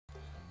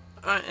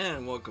Alright,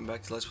 and welcome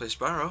back to Let's Play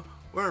Spyro.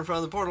 We're in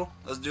front of the portal.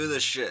 Let's do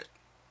this shit.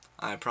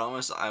 I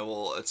promise I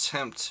will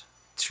attempt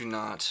to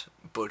not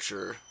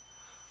butcher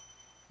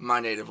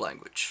my native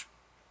language.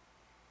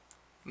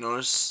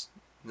 Notice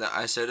that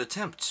I said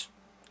attempt.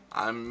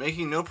 I'm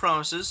making no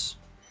promises.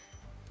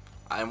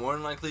 I more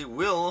than likely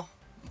will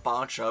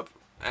botch up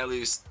at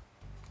least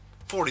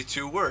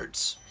 42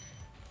 words.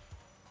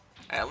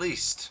 At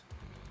least.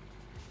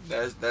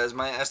 That is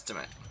my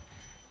estimate.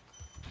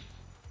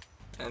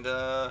 And,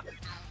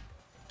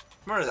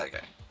 murder that guy.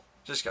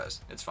 Just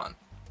cause. It's fun.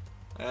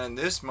 And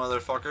this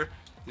motherfucker,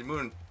 he's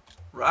moving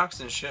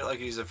rocks and shit like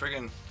he's a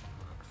freaking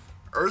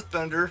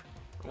earthbender.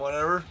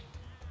 Whatever.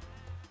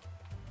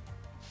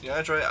 Yeah,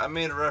 that's right. I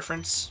made a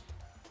reference.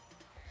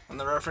 I'm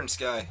the reference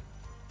guy.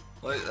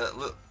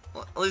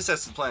 At least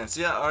that's the plan.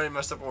 See, I already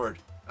messed up a word.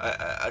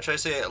 I tried to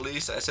say at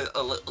least. I said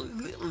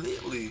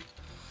lately.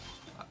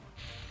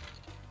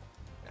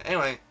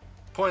 Anyway,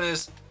 point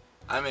is,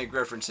 I make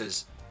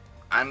references.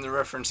 I'm the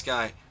reference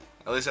guy.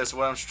 At least that's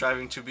what I'm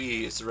striving to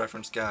be. It's the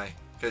reference guy.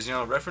 Because, you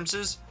know,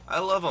 references, I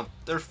love them.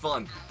 They're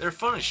fun. They're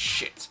fun as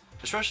shit.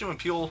 Especially when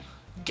people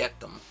get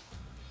them.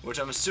 Which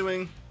I'm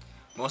assuming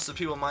most of the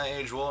people my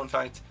age will, in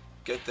fact,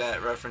 get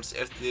that reference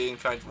if they, in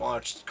fact,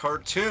 watched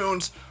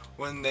cartoons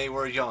when they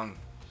were young.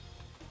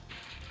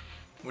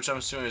 Which I'm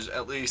assuming is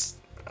at least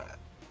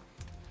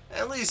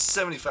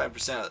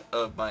 75%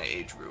 of my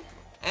age group.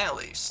 At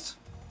least.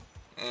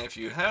 And if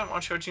you haven't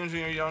watched cartoons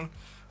when you're young,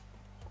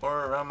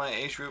 or around my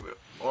age group,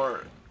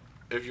 or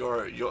if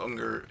you're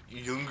younger,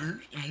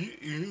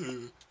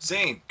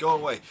 Zane, go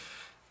away.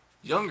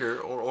 Younger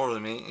or older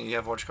than me, and you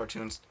have watched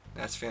cartoons,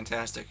 that's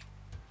fantastic.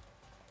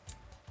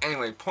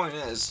 Anyway, point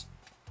is,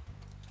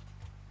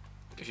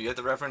 if you get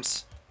the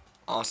reference,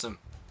 awesome.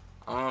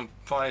 I'm gonna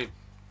probably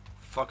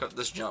fuck up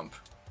this jump,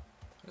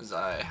 as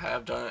I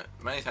have done it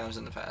many times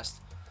in the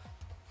past.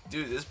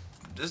 Dude, this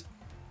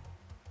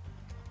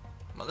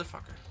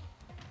motherfucker.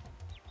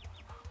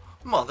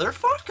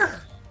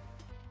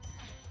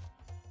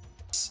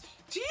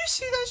 Do you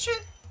see that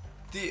shit?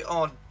 The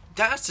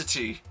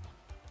audacity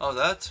of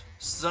that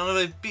son of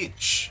a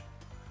bitch.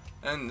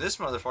 And this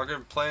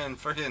motherfucker playing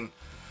freaking.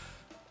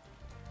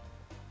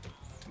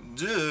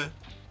 Duh.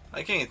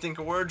 I can't even think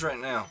of words right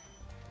now.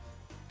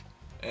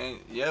 And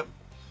yep,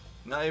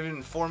 not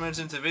even 4 minutes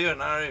into the video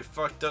and I already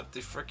fucked up the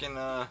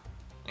freaking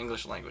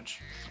English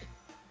language.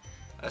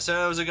 I said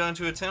I was going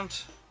to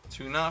attempt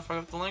to not fuck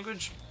up the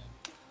language.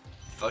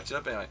 Fucked it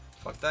up anyway.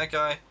 Fuck that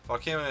guy.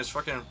 Fuck him and his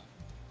fucking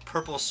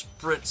purple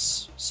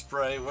spritz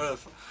spray.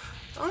 Whatever.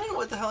 I don't even know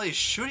what the hell he's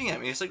shooting at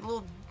me. It's like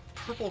little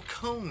purple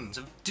cones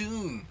of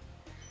doom.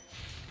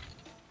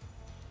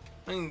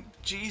 I mean,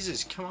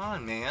 Jesus, come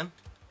on, man.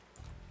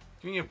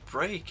 Give me a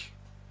break.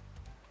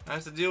 I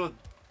have to deal with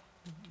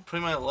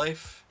putting my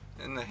life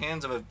in the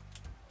hands of a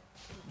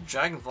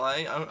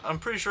dragonfly. I'm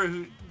pretty sure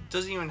who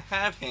doesn't even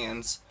have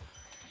hands.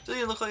 Doesn't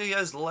even look like he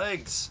has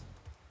legs.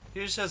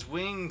 He just has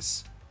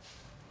wings.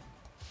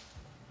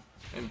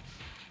 And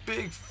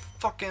big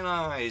fucking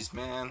eyes,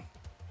 man.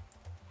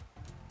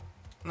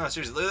 No,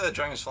 seriously, look at that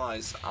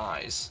dragonfly's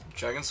eyes.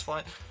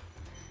 Dragonfly?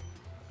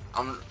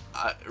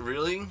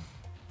 Really?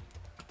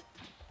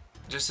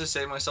 Just to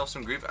save myself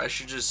some grief, I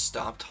should just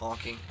stop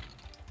talking.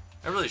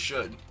 I really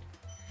should.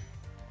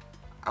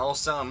 I'll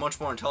sound much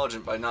more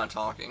intelligent by not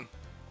talking.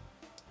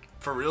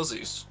 For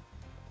realsies.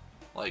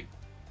 Like,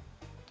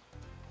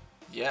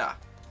 yeah.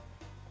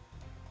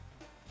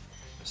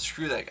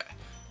 Screw that guy.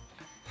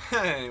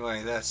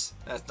 Anyway, that's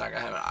not gonna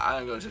happen.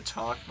 I'm going to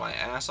talk my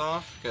ass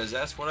off because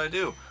that's what I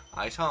do.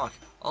 I talk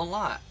a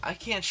lot. I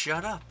can't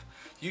shut up.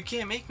 You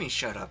can't make me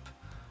shut up.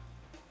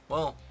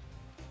 Well,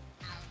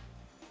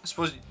 I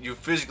suppose you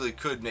physically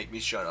could make me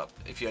shut up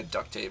if you had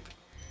duct tape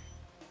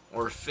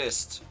or a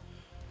fist,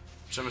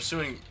 which I'm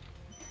assuming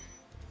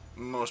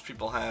most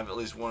people have at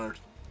least one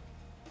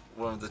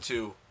of the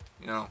two.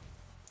 You know,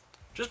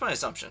 just my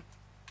assumption.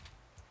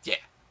 Yeah.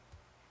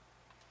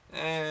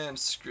 And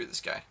screw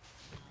this guy.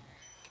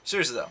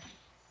 Seriously though,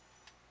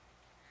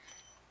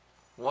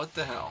 what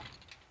the hell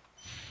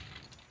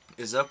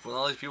is up with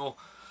all these people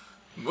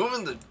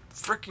moving the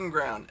freaking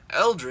ground?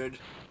 Eldred,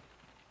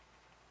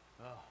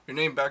 your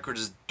name backwards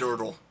is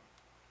Dirtle.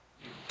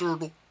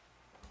 Dirtle.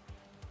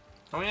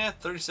 Oh yeah,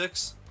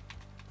 36.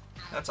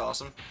 That's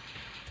awesome.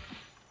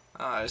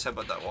 I just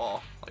headbutt that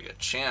wall like a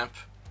champ.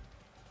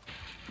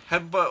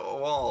 Headbutt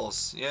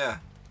walls, yeah,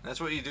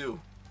 that's what you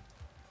do.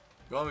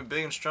 You want to be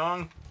big and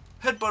strong?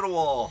 Headbutt a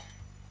wall.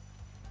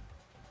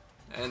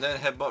 And then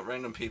headbutt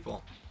random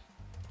people.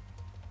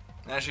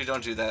 Actually,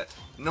 don't do that.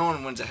 No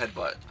one wins a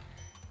headbutt.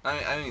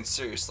 I mean,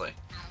 seriously.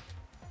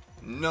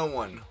 No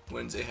one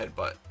wins a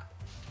headbutt.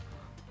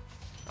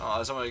 Oh, I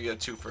was only gonna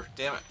get a twofer.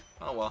 Damn it.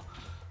 Oh well.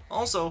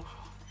 Also,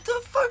 the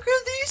fuck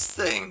are these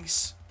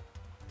things?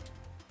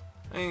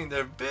 I mean,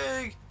 they're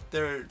big.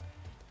 They're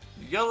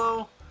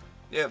yellow.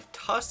 They have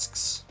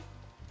tusks.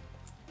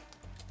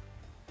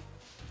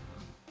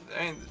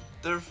 I mean,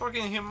 they're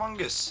fucking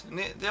humongous. And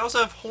they also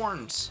have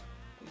horns.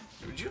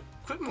 Would you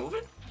quit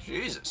moving?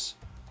 Jesus.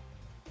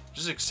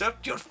 Just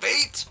accept your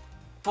fate.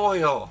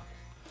 boyo.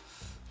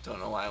 Don't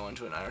know why I went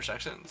to an Irish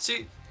accent.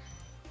 See?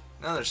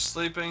 Now they're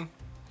sleeping.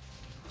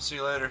 See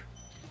you later.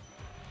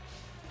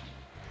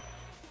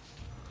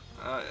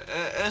 And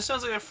it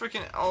sounds like a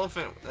freaking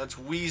elephant that's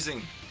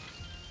wheezing.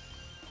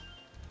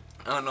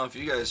 I don't know if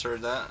you guys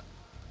heard that,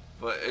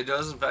 but it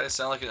does in fact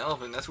sound like an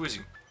elephant that's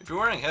wheezing. If you're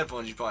wearing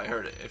headphones, you probably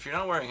heard it. If you're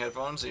not wearing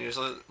headphones and you're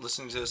just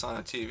listening to this on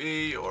a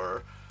TV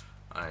or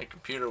on a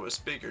computer with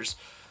speakers,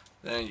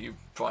 then you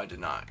probably did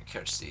not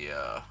catch the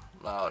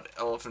loud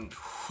elephant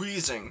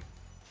wheezing.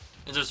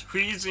 It's just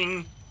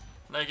wheezing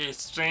like a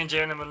strange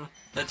animal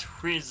that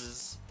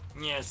wheezes.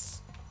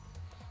 Yes.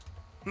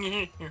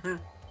 Yeah.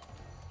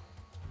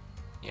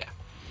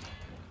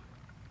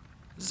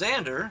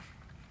 Xander?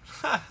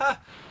 Haha.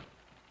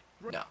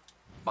 No.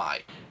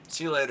 Bye.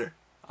 See you later.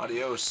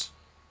 Adios.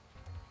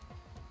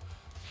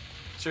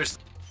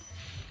 Seriously.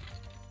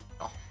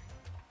 Oh.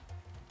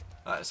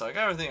 Alright, so I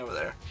got everything over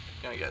there.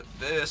 Gonna get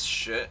this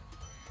shit.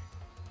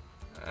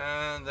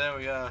 And then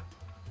we gotta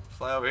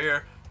fly over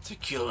here to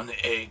kill an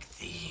egg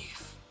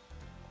thief.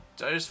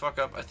 Did I just fuck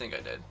up? I think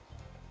I did.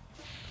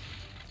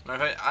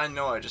 Matter of fact, I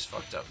know I just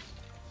fucked up.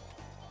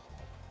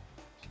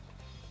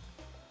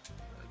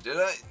 Did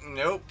I?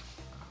 Nope.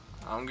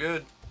 I'm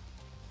good.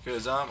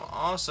 Because I'm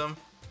awesome.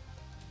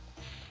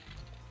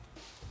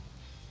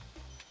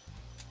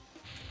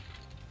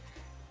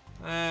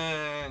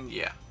 And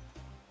yeah.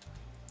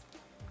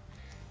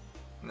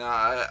 Now,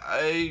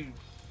 I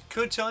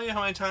could tell you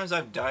how many times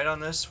I've died on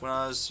this when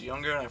I was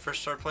younger and I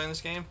first started playing this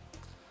game.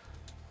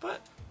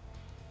 But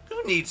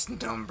who needs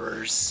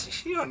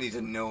numbers? You don't need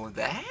to know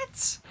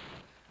that.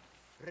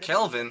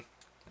 Kelvin,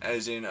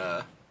 as in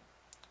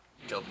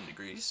Kelvin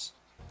degrees.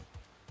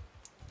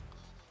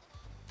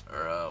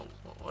 Or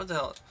what the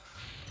hell?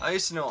 I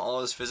used to know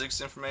all this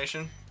physics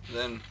information.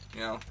 Then,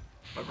 you know,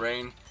 my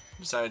brain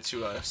decided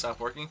to stop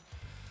working.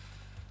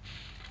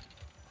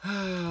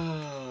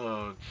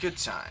 Good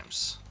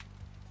times.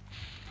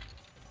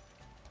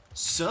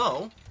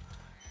 So,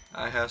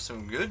 I have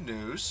some good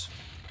news,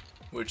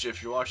 which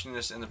if you're watching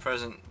this in the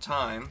present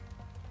time,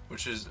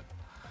 which is,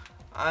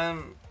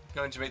 I'm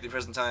going to make the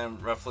present time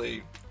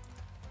roughly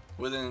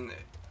within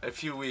a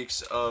few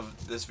weeks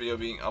of this video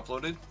being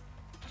uploaded.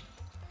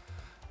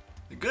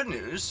 The good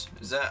news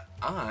is that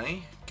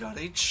I got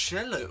a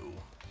cello,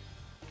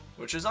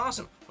 which is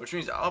awesome, which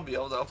means I'll be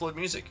able to upload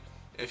music.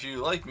 If you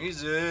like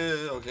music,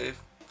 okay,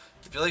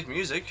 if you like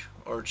music,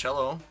 or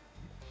cello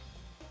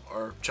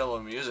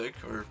music,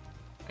 or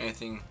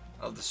anything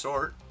of the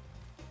sort,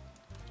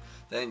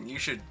 then you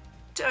should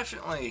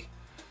definitely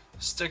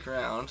stick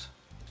around.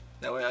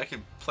 That way I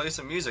can play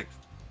some music.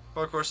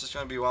 But of course it's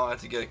going to be a while. I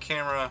have to get a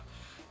camera,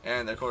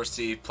 and of course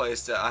the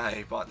place that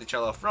I bought the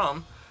cello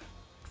from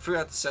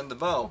forgot to send the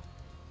bow,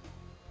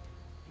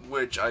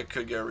 which I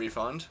could get a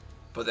refund,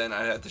 but then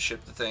I'd have to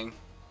ship the thing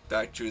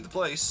back to the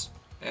place,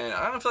 and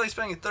I don't feel like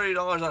spending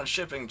 $30 on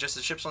shipping just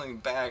to ship something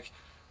back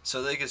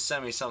so they could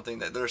send me something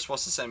that they're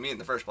supposed to send me in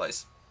the first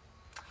place.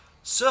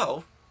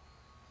 So,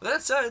 with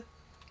that said,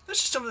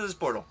 let's just jump into this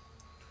portal.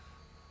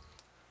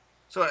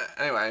 So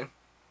anyway,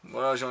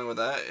 what I was going with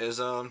that is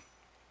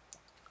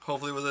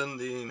hopefully within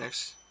the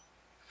next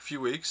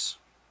few weeks,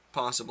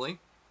 possibly,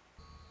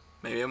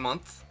 maybe a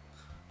month,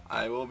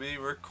 I will be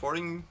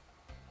recording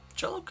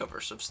cello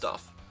covers of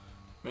stuff.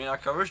 Maybe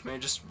not covers, maybe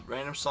just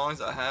random songs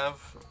that I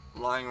have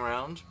lying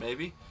around,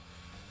 maybe.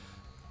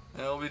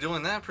 And I'll be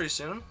doing that pretty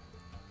soon.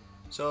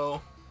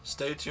 So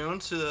stay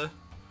tuned to the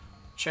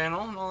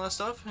channel and all that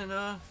stuff, and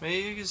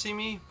maybe you can see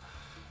me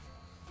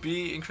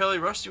be incredibly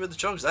rusty with the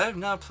cello, because I have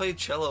not played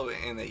cello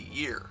in a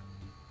year.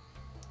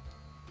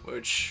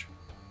 Which,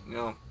 you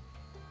know,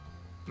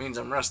 means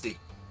I'm rusty.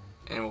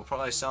 And it will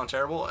probably sound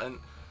terrible, and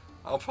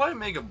I'll probably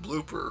make a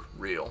blooper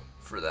reel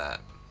for that.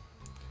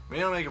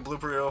 Maybe I'll make a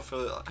blooper reel for,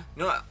 you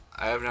know what,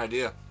 I have an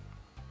idea.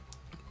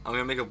 I'm going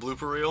to make a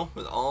blooper reel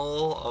with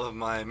all of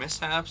my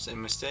mishaps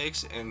and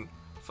mistakes and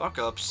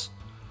fuck-ups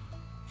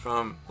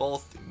from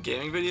both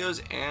gaming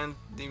videos and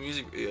the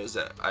music videos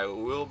that I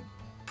will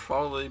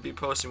probably be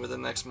posting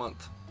within the next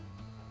month.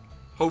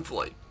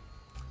 Hopefully.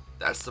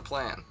 That's the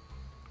plan.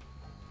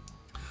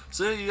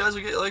 So you guys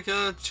will get like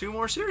 2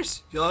 more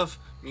series. You'll have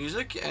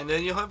music and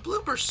then you'll have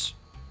bloopers.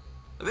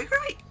 That'd be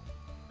great.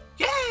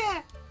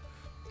 Yeah!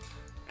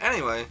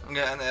 Anyway, I'm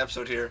gonna end the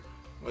episode here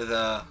with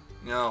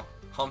you know,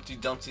 Humpty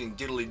Dumpty and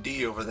Diddly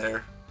Dee over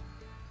there.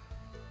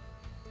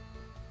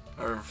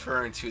 I'm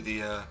referring to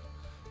the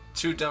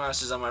 2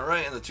 dumbasses on my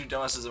right and the 2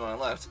 dumbasses on my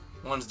left.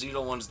 One's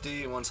Deedle, one's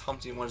Dee, one's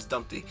Humpty, and one's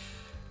Dumpty.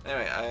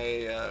 Anyway,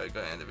 I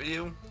gonna end the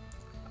video.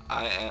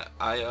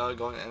 I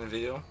going to end the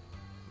video.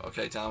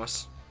 Okay,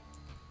 Thomas.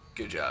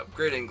 Good job.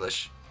 Great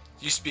English.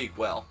 You speak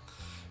well.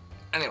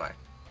 Anyway,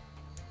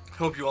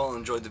 hope you all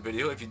enjoyed the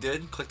video. If you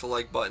did, click the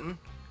like button.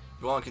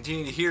 If you want to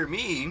continue to hear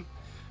me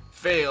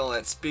fail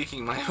at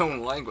speaking my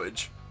own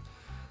language,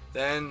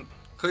 then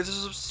click the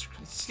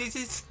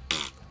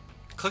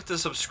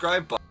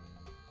subscribe button.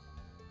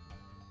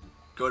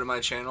 Go to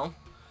my channel.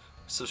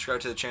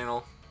 Subscribe to the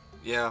channel.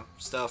 Yeah,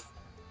 stuff.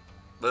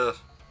 Ugh.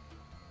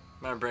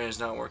 My brain is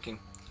not working.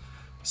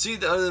 see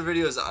the other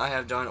videos I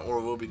have done or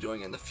will be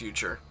doing in the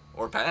future,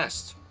 or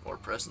past, or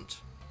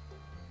present.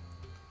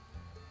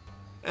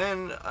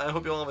 And I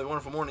hope you all have a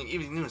wonderful morning,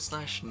 evening, noon,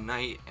 /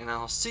 night, and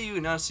I'll see you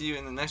in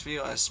the next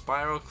video as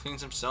Spyro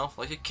cleans himself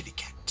like a kitty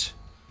cat,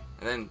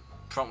 and then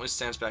promptly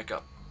stands back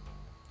up.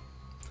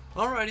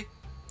 Alrighty,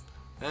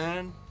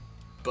 and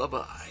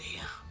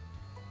bye-bye.